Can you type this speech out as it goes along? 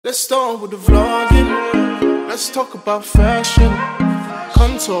Let's start with the vlogging. Let's talk about fashion,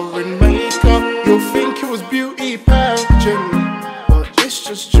 contouring, makeup. You'll think it was beauty pageant, but it's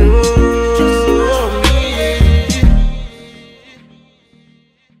just you.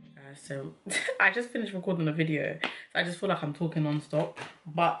 So I just finished recording the video, so I just feel like I'm talking non-stop,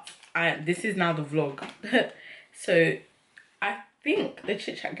 but this is now the vlog. So I think the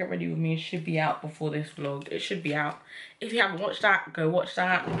Chit Chat Get Ready With Me should be out before this vlog. It should be out. If you haven't watched that, go watch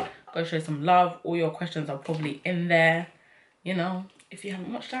that. Go show some love. All your questions are probably in there. You know, if you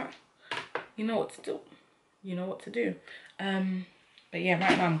haven't watched that, you know what to do. You know what to do. But yeah,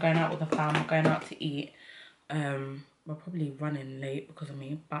 right now I'm going out with the fam. I'm going out to eat. We're probably running late because of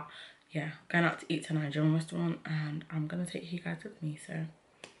me, but yeah, going out to eat to a Nigerian restaurant, and I'm gonna take you guys with me, so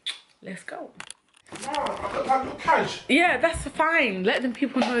let's go. No, I look cash. Yeah, that's fine. Let them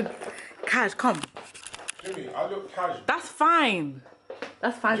people know. Cash, come. Jimmy, I look cash. That's fine.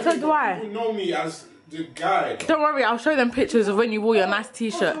 That's fine. So do I. People know me as the guy. Don't worry, I'll show them pictures of when you wore your nice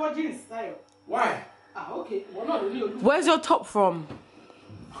t-shirt. Why? Ah, okay. Well, not really. Where's your top from?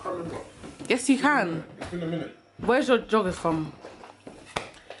 I can't remember. Yes, you can. It's been a minute. Where's your joggers from?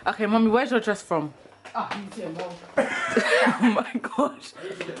 Okay, mommy, where's your dress from? Ah, you say, Mom. Oh my gosh.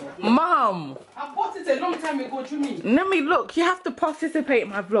 Mom. I bought it a long time ago to me. Let me look. You have to participate in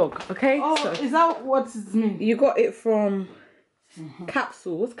my vlog, okay? Oh, So, is that what it means? you got it from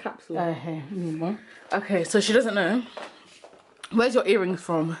Capsule. What's Capsule? Okay, so she doesn't know. Where's your earrings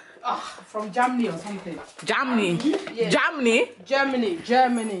from? From Germany or something. Germany. Yeah. Germany. Germany.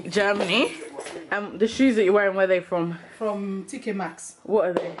 Germany. The shoes that you're wearing, where are they from? From TK Maxx. What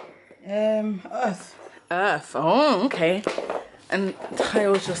are they? Earth. Earth. Oh, okay. And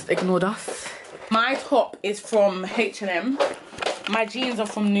Tayo's just ignored us. My top is from H&M. My jeans are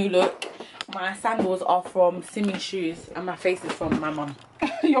from New Look. My sandals are from Simi Shoes, and my face is from my mum.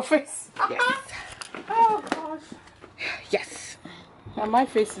 Your face? Yes. Oh gosh. Yes. And my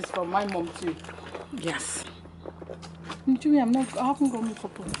face is from my mom too. Yes. Jimmy, I haven't got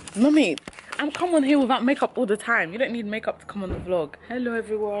makeup on. Mummy, I'm come on here without makeup all the time. You don't need makeup to come on the vlog. Hello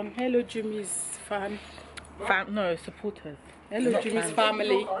everyone. Hello Jimmy's No, supporters. Hello Jimmy's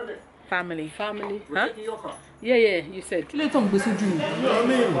family. Family. Huh? Yeah, you said. You know what I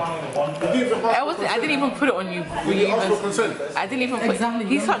mean? I didn't even put it on you. I didn't even put Exactly.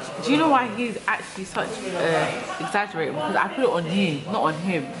 He's such. Do you know why he's actually such exaggerated? Because I put it on you, not on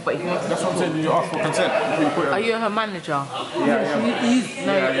him. But he wants to. That's what I'm saying. You asked for consent. Are you her manager? Yeah.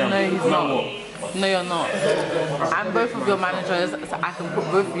 No, he's not. No, you're not. I'm both of your managers, so I can put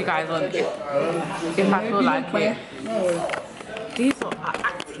both of you guys on if I feel like it. These are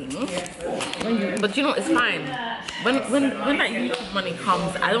acting, but you know it's fine. When that YouTube money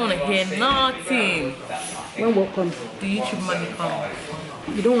comes, I don't want to hear nothing. When what comes? The YouTube money comes.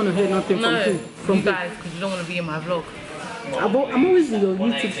 You don't want to hear nothing from you guys, because you don't want to be in my vlog. I'm always in your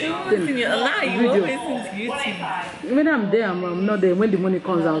YouTube thing. You always into YouTube. When I'm there, I'm not there. When the money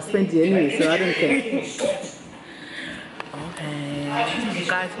comes, I'll spend it anyway, so I don't care. Okay.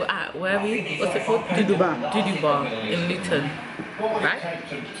 Guys, we're at, where are we? What's it called? Dudu Bar in Luton. Right?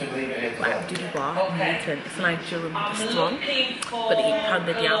 We're at Dudu Bar in Luton. It's a Nigerian restaurant, but they eat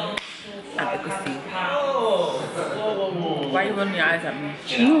pounded yam and egusi. Why are you rolling your eyes at me?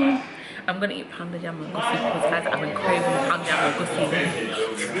 No. I'm gonna eat pounded yam and egusi because guys, I've been craving pounded yam and egusi.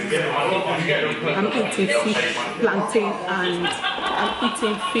 I'm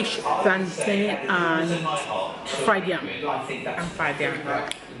eating fish plantain and fried yam. And fried yam.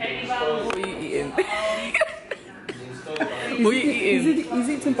 What are you eating? What are you eating? Is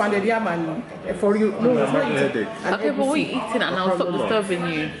it pounded yam and for you? No, it's not eating. Okay, but what are you eating and I'll stop disturbing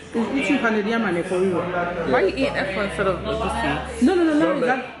you? It's eating pounded yam and for you. Why are you eating F1 instead of egusi? No.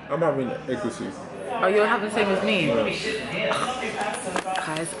 I'm having egusi. Oh, you're having the same as me?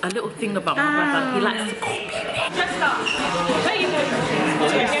 Guys, a little thing about my brother, he likes to copy me.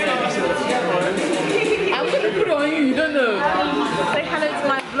 I'm gonna put it on you, you don't know. Say hello to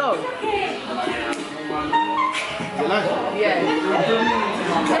my vlog. Yeah.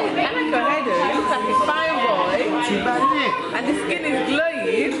 Hey, I like your hair though. You look like a fine boy. And the skin is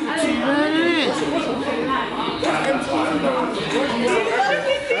glowing.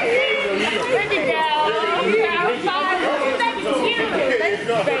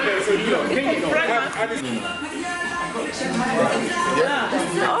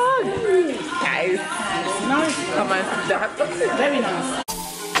 Oh, guys. Nice. Come on, that. Very nice.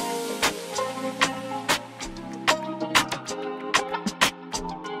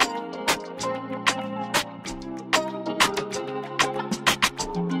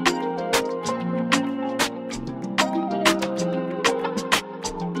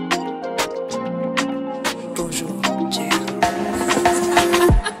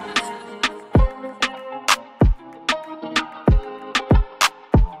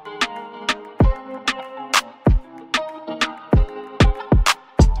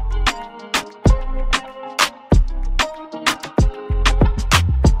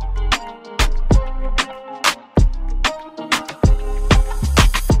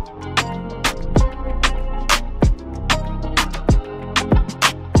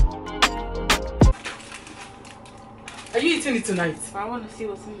 eating it tonight? I want to see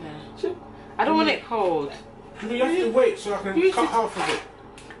what's in there. Sure. I don't want it cold. Do you have to wait so I can cut half of it?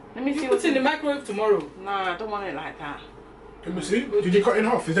 Let me see You what's put in the microwave tomorrow. No, I don't want it like that. Let me see. Did you cut in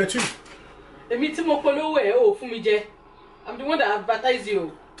half? Is there 2? Èmi tí mo polówó ẹ̀ o fún mi jẹ. I'm the one that advertise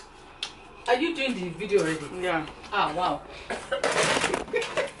you. Are you doing the video already? Yeah. Ah, wow.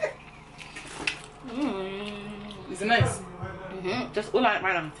 Is it nice? Just all I like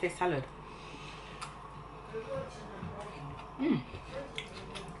right now is taste salad.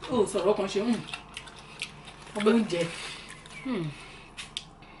 Oh, sọ̀rọ̀ kan ṣe. Ọmọ oúnjẹ.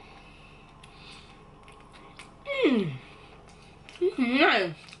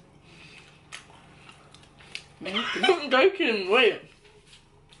 Nice. I'm joking. Wait.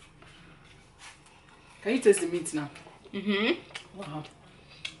 Can you taste the meat now? Wow.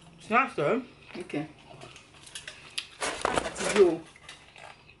 It's nice though. Okay. To you.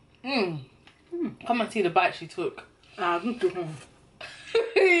 Come and see the bite she took. Good to home.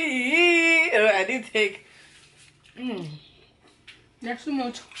 I did take. There's too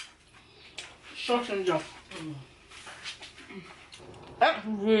much. Sauce and jam. That's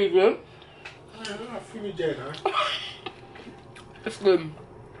really good. I feel you there now. It's good.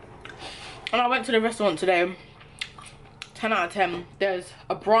 And I went to the restaurant today. 10 out of 10. There's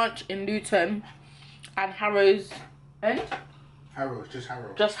a branch in Luton and Harrow's End. Harrow, just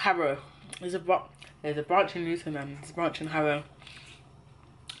Harrow. Just Harrow. There's a branch in Luton and there's a branch in Harrow.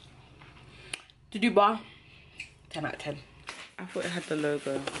 Did you buy? 10 out of 10. I thought it had the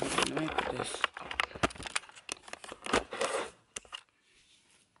logo. Let me put this.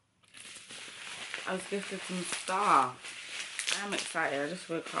 I was gifted some stuff. I am excited. I just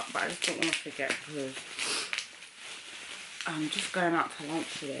woke up, but I just don't want to forget because I'm just going out to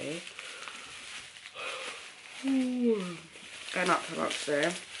lunch today. Going out to lunch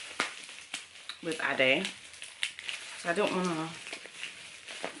today with Ade. So I don't want to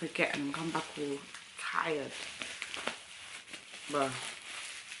forget and come back all tired. But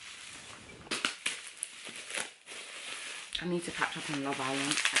I need to catch up on Love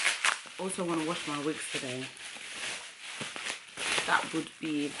Island. I also want to wash my wigs today. That would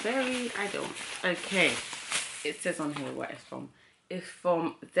be very ideal. Okay, it says on here where it's from. It's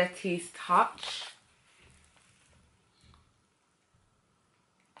from Zetty's Touch.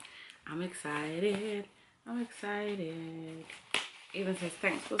 I'm excited. I'm excited. Even says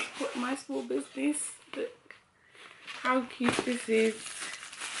thanks for supporting my small business. Look how cute this is.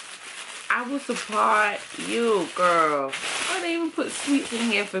 I will support you, girl. Why they even put sweets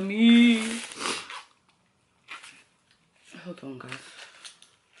in here for me? Hold on, guys.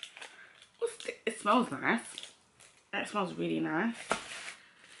 What's this? It smells nice. That smells really nice.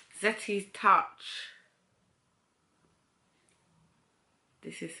 Zetty's Touch.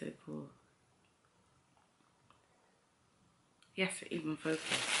 This is so cool. Yes, even focus.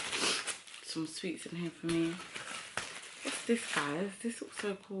 Some sweets in here for me. What's this, guys? This looks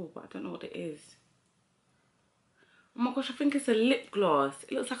so cool, but I don't know what it is. Oh my gosh, I think it's a lip gloss.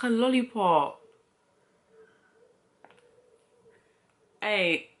 It looks like a lollipop.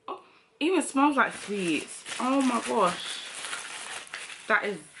 Hey, oh, it even smells like sweets. Oh my gosh. That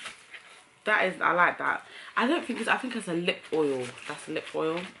is, I like that. I think it's a lip oil. That's a lip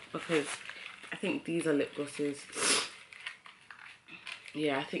oil because I think these are lip glosses.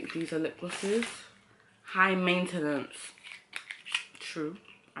 Yeah, I think these are lip glosses. High maintenance. True,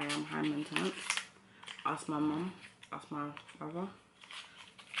 I am high maintenance. Ask my mum. Ask my brother.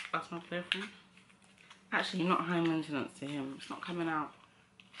 Ask my boyfriend. Actually, not high maintenance to him. It's not coming out.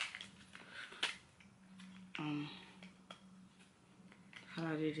 How do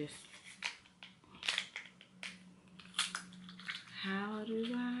I do this? How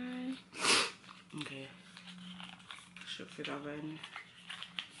do I? Okay. Should fit that in.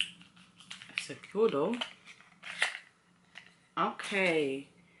 It's secure though. Okay.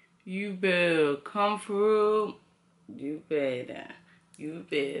 You better come through. You better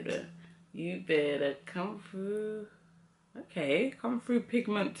come through. Okay, come through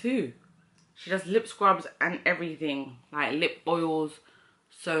pigment too. She does lip scrubs and everything, like lip oils.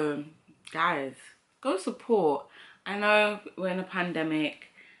 So guys, go support. I know we're in a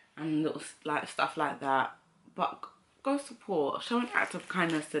pandemic and little like stuff like that, but go support. Show an act of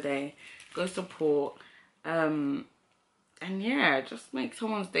kindness today. Go support. And yeah, just make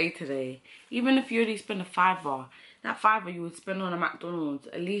someone's day today. Even if you only spend a £5, that £5 you would spend on a McDonald's,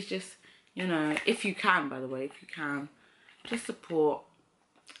 at least just, you know, if you can, by the way, if you can, just support.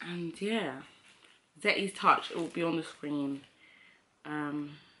 And yeah, Zetty's Touch, it will be on the screen.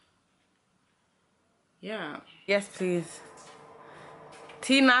 Yeah. Yes, please.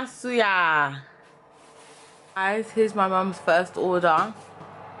 Tina Suya. Guys, here's my mum's first order.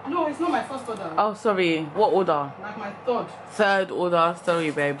 No, it's not my first order. Oh, sorry. What order? Like my third. Third order. Sorry,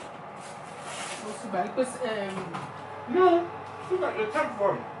 babe. Also bad because No, you got the 10th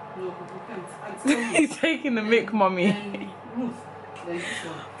one. no, we can't. And He's taking the mic, mummy. and Ruth. Then this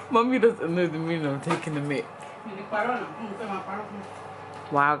one. Mummy doesn't know the meaning of taking the mic.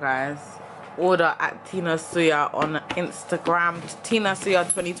 Wow, guys. Order at Tina Suya on Instagram. Tina Suya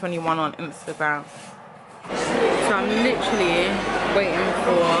 2021 on Instagram. So I'm literally waiting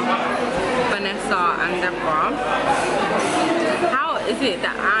for Vanessa and Deborah. How is it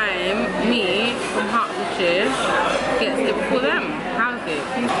that me from Hertfordshire gets it before them? How is it?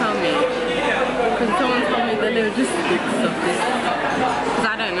 Please tell me. Because someone told me the logistics of this. Because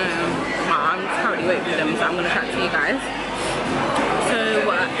I don't know. I'm currently waiting for them, so I'm going to chat to you guys. So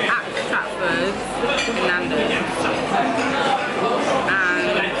we're at Stratford in Nando's.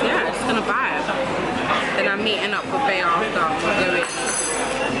 And yeah, just going to vibe. Then I'm meeting up with Bay after.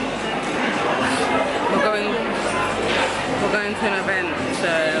 We're going to an event, so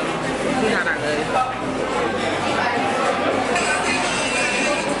we'll see how that goes.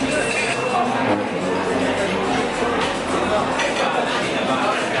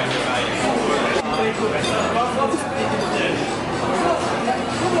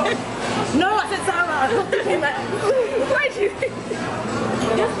 No, I said Sarah. Why did you?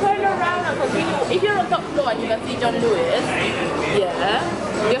 Just turn around and continue. If you're on top floor and you can see John Lewis, yeah,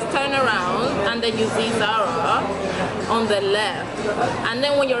 just turn around and then you see Zara on the left. And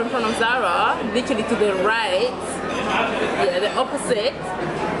then when you're in front of Zara, literally to the right, yeah, the opposite,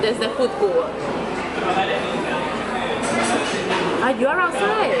 there's the food court. Ah, you are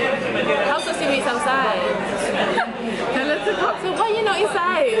outside. How's the series outside? Tell us to come. So why are you not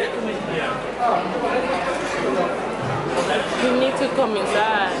inside? You need to come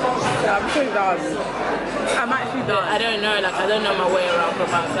inside. I'm so done. I'm actually done. I don't know, like I don't know my way around from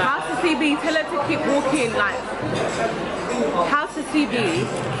outside. House to CB, tell her to keep walking like House to CB,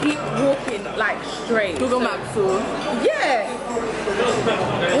 keep walking like straight. Google Maps too. Yeah.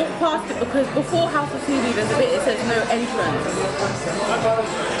 Walk past it because before House to CB there's a bit it says no entrance.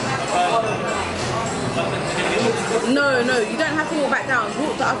 No, you don't have to walk back down.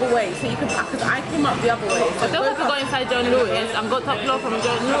 Walk the other way, so you can. Because I came up the other way. So I don't have to go inside John Lewis and go top floor from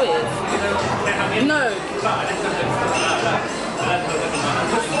John Lewis. No.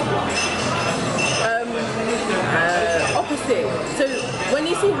 Opposite. So when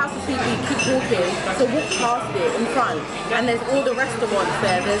you see House of CB, keep walking. So walk past it in front, and there's all the restaurants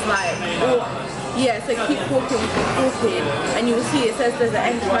there. There's like all. Yeah, so keep walking, and you will see it says there's an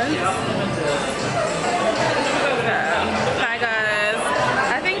entrance. Hi guys,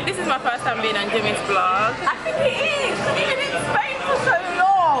 I think this is my first time being on Jimmy's vlog. I think it is, because you've been in Spain for so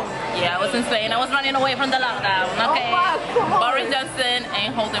long. Yeah, I was in Spain. I was running away from the lockdown, okay? Oh my God. Boris Johnson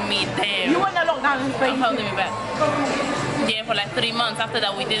ain't holding me down. You were in the lockdown in Spain? I'm holding me back. Yeah, for like 3 months. After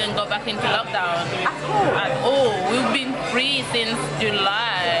that, we didn't go back into lockdown. At all. We've been free since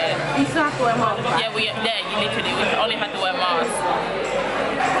July. You still have to wear masks? Yeah, you literally, we only had to wear masks.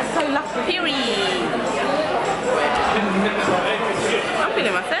 That's so lucky. Period. I'm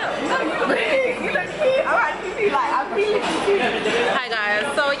feeling myself. You look cute. I'm actually like, I'm feeling cute. Hi guys,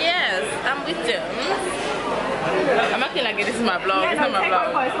 so yes, I'm with James. I'm acting like this is my vlog. Yeah, it's not my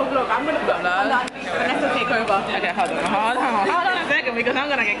vlog. It's your vlog. I'm gonna put vlog. Let's take over. Okay, hold on a second because I'm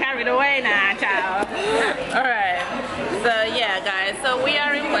gonna get carried away now, child. Alright. So yeah guys, so we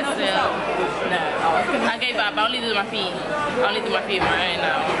are in Westfield. I gave up, I only do my feet. I only do my feet right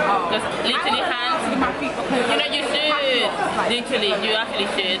now. Just literally hands. You know you should. Literally, you actually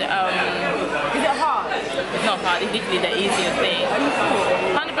should. Is it hard? It's not hard, it's literally the easiest thing.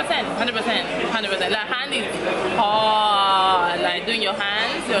 100%. Like hand is hard, like doing your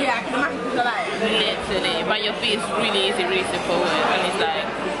hands. Yeah, I can imagine like literally, but your feet is really easy, really straightforward, and it's like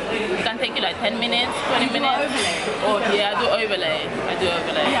it can take you like 10 minutes, 20 minutes. Oh yeah, I do overlay.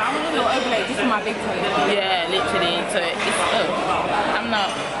 Yeah, I'm gonna do overlay just for my big toe. Yeah, literally. So it's I'm not.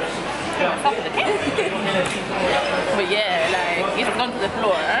 But yeah, like it's gone to the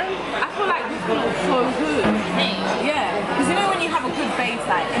floor. I feel like this feels so good. Yeah, because you know when you have a good base,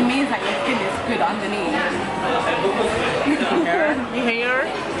 like it means like your skin is good underneath. You hear?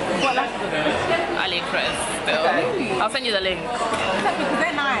 What like AliExpress still. Okay. I'll send you the link. Because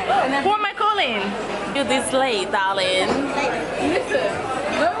they're nice. And who am I calling? You're this late, darling. Listen,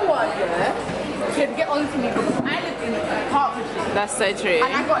 no one can get on to me because I live in Hertfordshire. That's so true.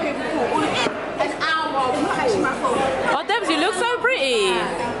 And I got here before an hour. Not actually my fault. Oh, Debs, you look so pretty.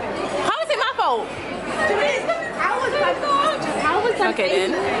 How is it my fault? How was Okay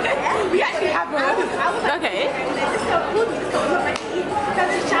then. We actually have a... Okay. This girl called me, this girl was not ready. She had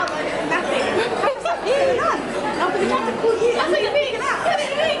to shower and nothing. I was like, yeah, no, but we tried to call you. That's what you mean.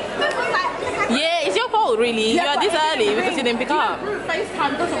 Yeah, it's your fault really. You are this early because you didn't pick up.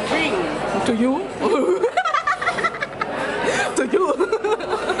 FaceTime doesn't ring. To you? To you?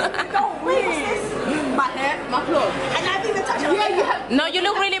 Don't ring. My hair, my clothes. And I haven't even touched it. Yeah, you have. No, you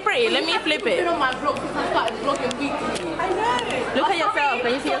look really pretty. Let me flip it. Been on my vlog since I started vlogging weekly. I know. Look at yourself.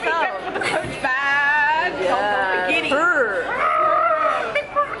 Can you see yourself? The coach bag. Yeah.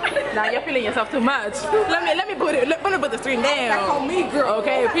 Now you're feeling yourself too much. Let me put it. Let me put the string down. Back on me, girl.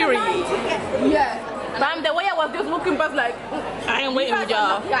 Okay, period. Yeah. Ma'am, the way I was just looking past like I ain't waiting with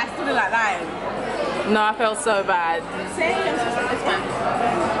y'all. Yeah, I still look like that. No, I felt so bad.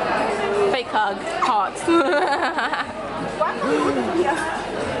 Fake hug, heart.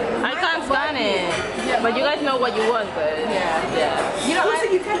 I can't stand it. But you guys know what you want, but yeah. You know, also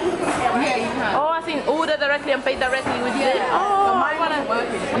you can order from here, right? Yeah, you can. Oh, I seen order directly and pay directly with it. So Oh, mine wasn't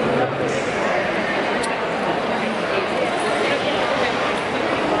working.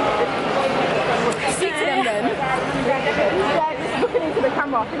 speak to them then. Looking into the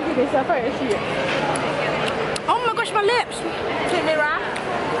camera, can you give this a photo shoot? Oh my gosh, my lips. Treat me right.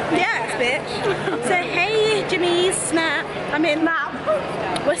 Yes, bitch. So hey, Jimmy's Snap. I'm in now.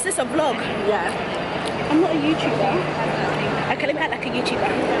 What's this, a vlog? Yeah. I'm not a YouTuber. Okay, let me act like a YouTuber.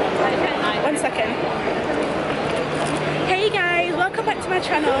 1 second. Hey guys, welcome back to my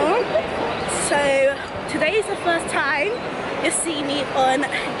channel. So today is the first time you see me on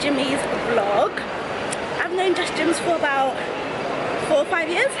Jimmy's vlog. I've known Just Jims for about 4 or 5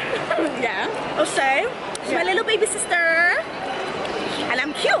 years. Yeah. Or so. She's my little baby sister. And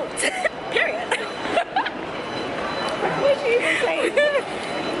I'm cute. Period. What did you even say?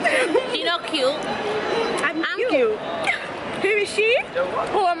 You know cute. I'm cute. Who is she?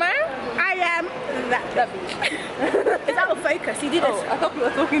 Who am I? I am that bitch. It's out of focus. You do this. Oh, I thought we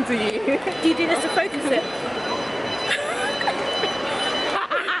were talking to you. Do you do this to focus it?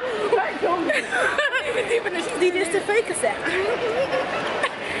 Do you do this to focus it?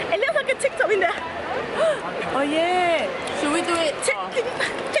 It looks like a TikTok in there. Oh yeah. Should we do it?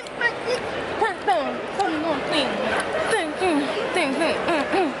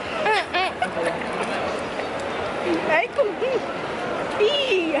 Hey, come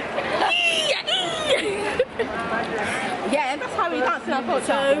Yeah, that's how we dance in our culture.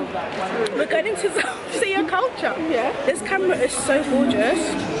 So, we're going into see your culture. Yeah. This camera is so gorgeous.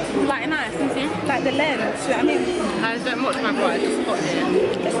 Like nice, you see? Like the lens. You know what I mean? I don't watch my boy, it's hot here.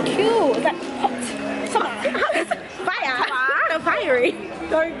 It's cute. It's like hot. Fire. Fiery.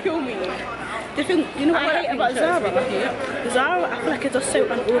 Don't kill me. The thing, you know what I hate about Zara? Zara, I feel like it's just so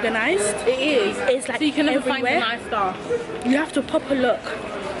unorganized. It is. It's like So you can never find everywhere. the nice stuff. You have to pop a look.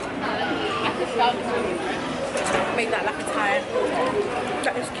 Make that like a tie.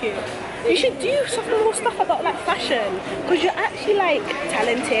 That is cute. You should do some more stuff about like fashion, because you're actually like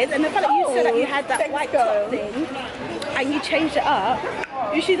talented, and the fact that you said that you had that white top thing and you changed it up,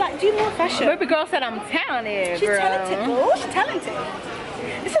 you should like do more fashion. Baby girl said I'm talented. She's talented, bro. She's talented.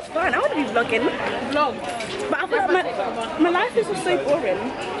 This is fun. I want to be vlogging. Vlog. But I feel like my life is just so boring.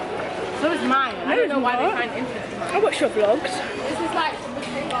 So is mine. I don't know why they find interesting. I watch your vlogs. This is like.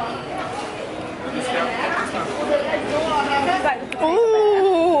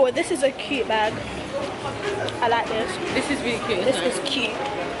 Oh, this is a cute bag. I like this. This is really cute. This is cute.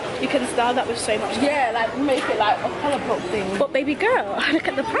 You can style that with so much stuff. Yeah, like make it like a colour pop thing. But baby girl, look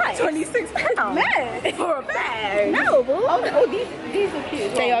at the price. £26. No. For a bag. No, boo. Oh, these are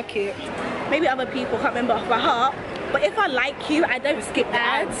cute. They are cute. Maybe other people can't remember off by heart. But if I like you, I don't skip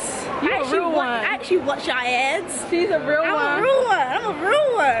ads. You're a real one. I actually watch your ads. She's a real I'm one. a real one. I'm a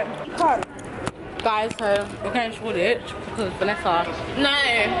real one. Guys, so we're going to Shoreditch because Vanessa. No.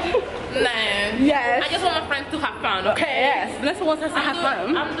 Yes. I just want my friends to have fun, okay? Yes. Vanessa wants us to have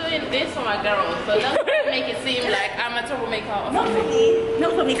fun. I'm doing this for my girls, so that's gonna make it seem like I'm a troublemaker or Not something. for me.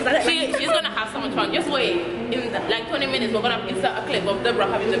 Not for me, because I don't like She's gonna have so much fun. Just wait. In like 20 minutes, we're gonna insert a clip of Deborah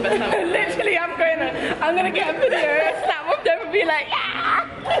having the best time. Literally, I'm gonna get a video, snap of Deborah, be like, yeah.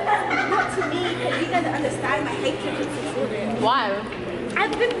 Not to me, because you guys don't understand my hatred for children. Why?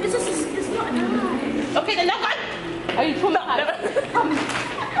 It's just, it's not nice. Okay, then that's fine. Are you traumatized?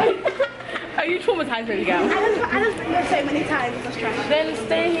 Are you traumatized, baby girl? I just been there so many times, it's just trash. Then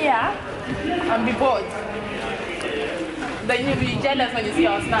stay here and be bored. Then you'll be jealous when you see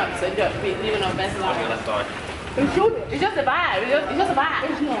our snaps and just be living our best life. It's just a vibe. It's just a vibe.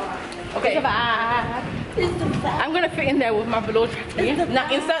 It's not. Okay. It's a vibe. I'm gonna fit in there with my velour tracking. Now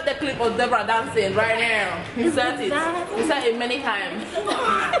insert the clip of Deborah dancing right now. Insert it. Insert it many times.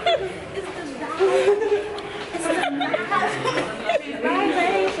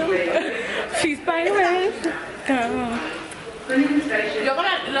 She's biracial. You're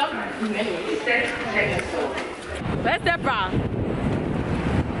gonna love me anyway. Where's Deborah?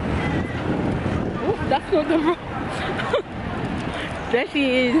 Oh, that's not Deborah. There she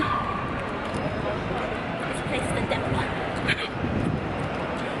is. This place is the Deborah.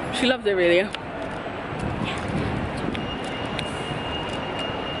 She loves it really.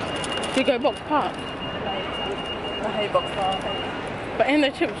 We go Box Park. I hate Box Park. But in the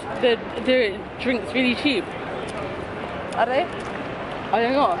chips, the drinks really cheap. Are they? Are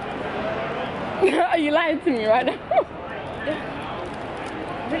they not? Are you lying to me right now? I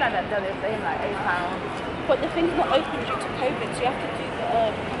feel like they're saying like £8. But the thing's not open due to COVID, so you have to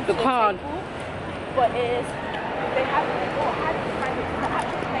do The card. But is they have had kind of the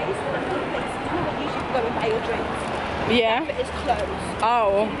actual place, but the whole place, you know what, you should go and buy your drinks. Yeah. But it's closed.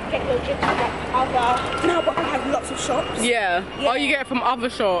 Oh. Get your drinks from like other. Now, but they have lots of shops. Yeah. Oh, you get it from other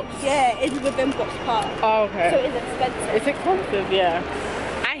shops. Yeah, it's within Box Park. Oh, So okay. it's expensive. It's expensive, yeah.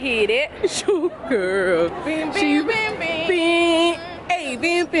 I hate it. Sugar. Bing, She- bing, bing, bing. Bing. Hey,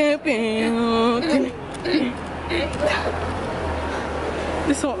 bing, bing, bing.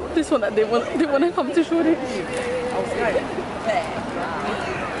 This one that didn't want to come to Shoreditch.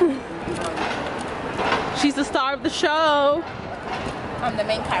 She's the star of the show. I'm the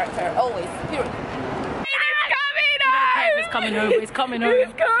main character, always. Period. It's coming over. It's coming over.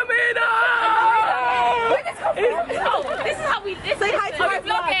 It's coming over. Oh, this is how we say hi to our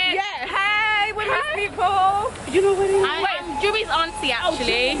vlog. Yeah. Hey, we're Miss people. You know what it is? I'm Juby's auntie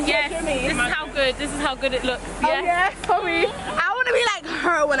actually. Yes. This is how good. This is how good it looks. Oh yeah, sorry. I want to be like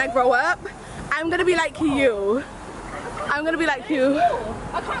her when I grow up. I'm gonna be like you. I'm gonna be like you.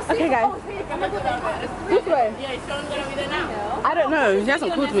 Okay, guys. This way. Yeah, Sean's gonna be there now. I don't know. He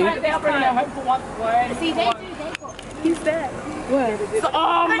hasn't called me. He's there.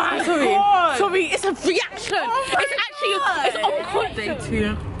 Oh my God. Sorry, it's a reaction. It's actually it's on code. Day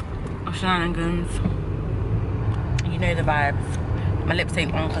 2 of shenanigans. You know the vibes. My lips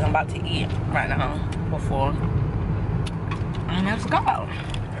ain't on because I'm about to eat right now before. And let's go.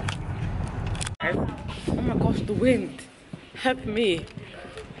 Oh my gosh, the wind. Help me.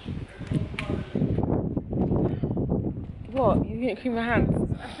 What? You didn't clean my hands?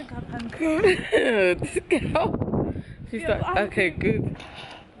 I think I've had This girl. She's like, okay, good.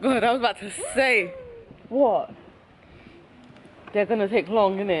 God, I was about to say. What? They're gonna take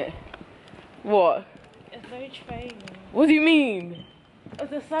long, innit? What? It's no train. What do you mean?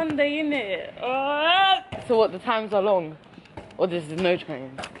 It's a Sunday, innit? So what, the times are long? Or there's no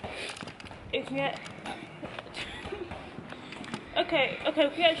train? It's yet. Okay, we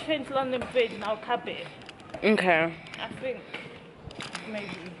can get a train to London Bridge and I'll cab it. Okay. I think.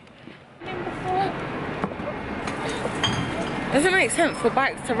 Maybe. Doesn't make sense for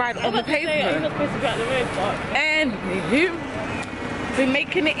bikes to ride on the I'm pavement. not supposed to be at the road, but. And you been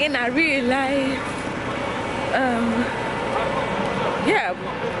making it in our real life. Yeah,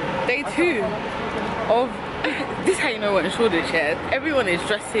 day 2 of this is how you know we're in Shoreditch, yeah. Everyone is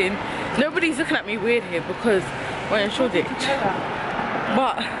dressing. Nobody's looking at me weird here because we're in Shoreditch.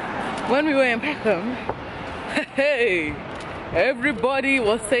 But when we were in Peckham, hey, everybody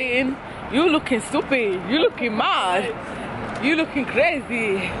was saying, "You looking stupid, you looking mad, you looking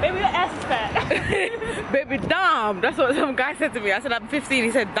crazy." Maybe your ass is fat. Baby, damn. That's what some guy said to me. I said, I'm 15.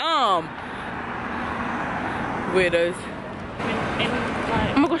 He said, damn. Weirdos.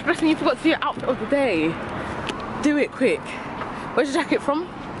 Oh my gosh, Blessing, you forgot to do your outfit of the day. Do it quick. Where's your jacket from?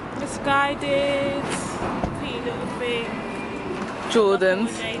 Misguided. Pretty little thing.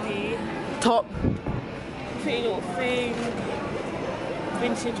 Jordans. JD. Top. Pretty little thing.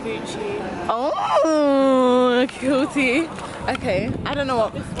 Vintage Gucci. Oh, cutie. Okay, I don't know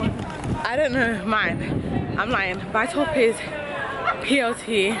what. I don't know mine. I'm lying. My top is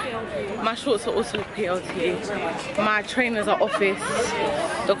PLT. My shorts are also PLT. My trainers are Office.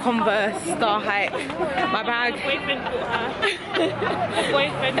 The Converse, Star Hike. My bag. My boyfriend bought her. My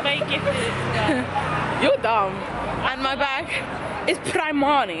boyfriend very gifted it to her. You're dumb. And my bag is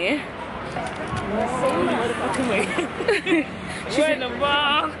Primani. We're in the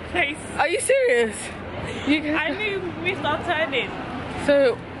wrong place. Are you serious? I knew we start turning.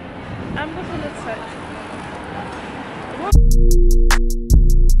 So, I'm just gonna touch.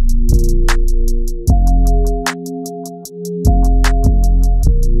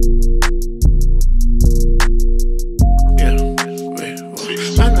 Yeah,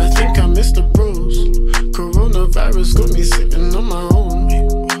 man, I think I missed the bruise.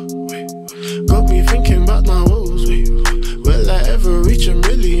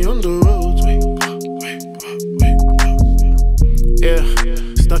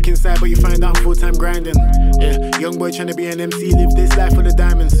 I'm grinding. Yeah, young boy trying to be an MC, live this life full of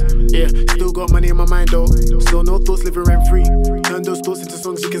diamonds. Yeah, still got money in my mind though, so no thoughts living rent free. Turn those thoughts into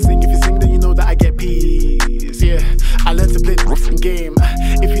songs you can sing. If you sing, then you know that I get peace. Yeah, I learned to play the game.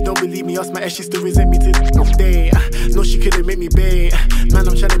 If you don't believe me, ask my ex, she still resent me to this day. No, she couldn't make me bait. Man,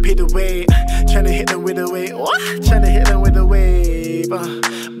 I'm trying to pay the way, trying to hit them with a wave. What? Trying to hit them with a wave.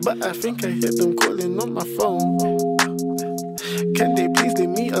 But I think I hear them calling on my phone. Can they please leave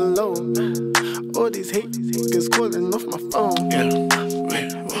me alone? All these haters calling off my phone. Yeah,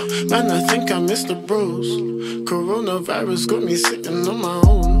 wait, man, I think I missed the bros. Coronavirus got me sitting on my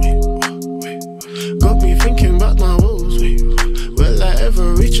own. Got me thinking about my woes. Will I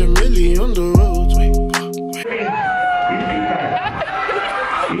ever reach a million on the roads?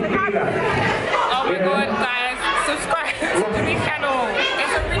 Oh my god, guys, subscribe to the channel.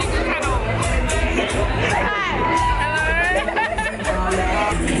 It's a really good channel.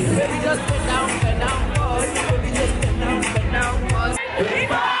 We just put down, pause. We just put down, pause. It's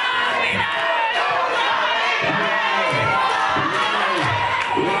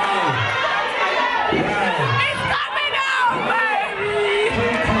coming out, baby!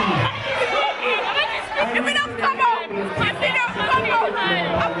 If it don't come out,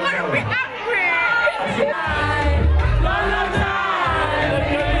 I'm gonna be angry!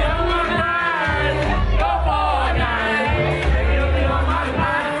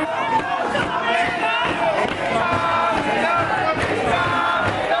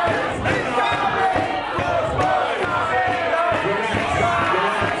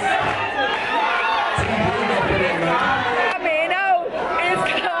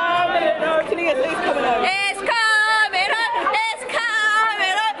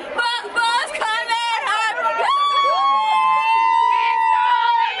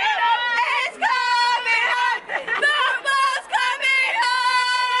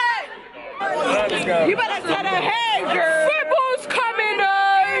 You better tell her, hey girl, football's coming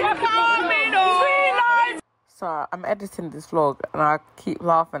on! Coming on! So I'm editing this vlog and I keep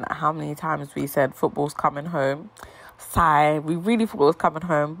laughing at how many times we said football's coming home. Sigh, we really thought it was coming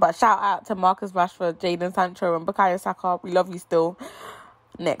home. But shout out to Marcus Rashford, Jadon Sancho and Bukayo Saka. We love you still.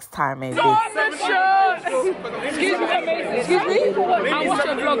 Next time, maybe. Excuse me? I watch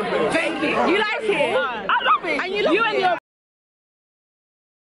your vlog. Thank you. You like it? I love it. And you love it.